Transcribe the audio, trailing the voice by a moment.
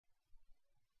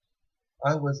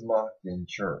I was mocked in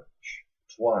church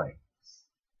twice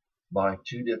by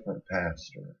two different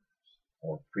pastors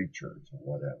or preachers or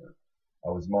whatever. I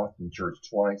was mocked in church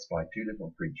twice by two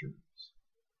different preachers.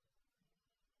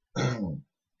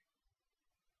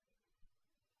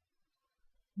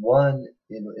 One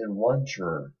in one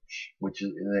church, which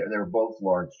is they're both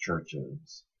large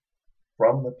churches,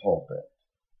 from the pulpit.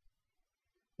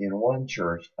 In one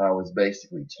church, I was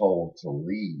basically told to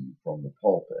leave from the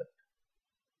pulpit.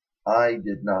 I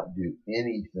did not do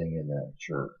anything in that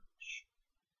church.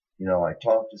 You know, I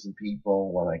talked to some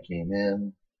people when I came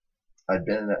in. I'd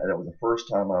been in that was the first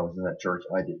time I was in that church.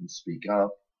 I didn't speak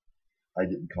up. I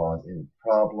didn't cause any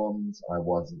problems. I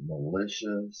wasn't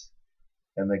malicious.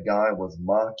 And the guy was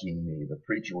mocking me. The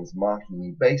preacher was mocking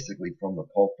me basically from the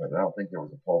pulpit. I don't think there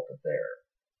was a pulpit there,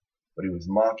 but he was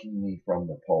mocking me from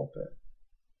the pulpit.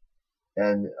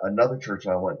 And another church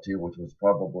I went to, which was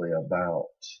probably about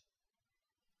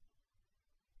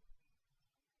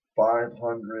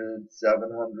 500,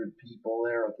 700 people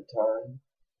there at the time.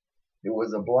 It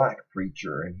was a black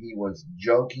preacher, and he was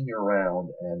joking around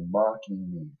and mocking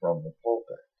me from the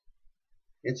pulpit.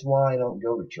 It's why I don't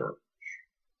go to church.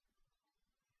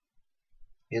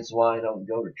 It's why I don't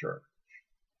go to church.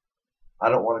 I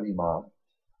don't want to be mocked.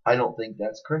 I don't think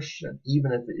that's Christian.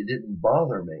 Even if it didn't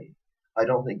bother me, I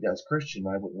don't think that's Christian.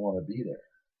 I wouldn't want to be there.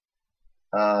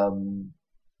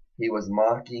 He was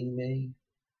mocking me.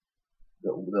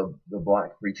 The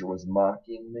black preacher was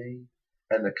mocking me,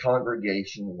 and the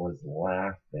congregation was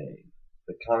laughing.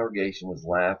 The congregation was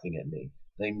laughing at me.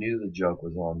 They knew the joke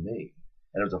was on me.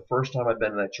 And it was the first time I'd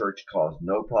been in that church, caused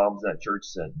no problems in that church,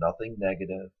 said nothing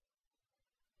negative.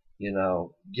 You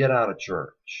know, get out of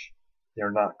church.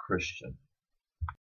 They're not Christian.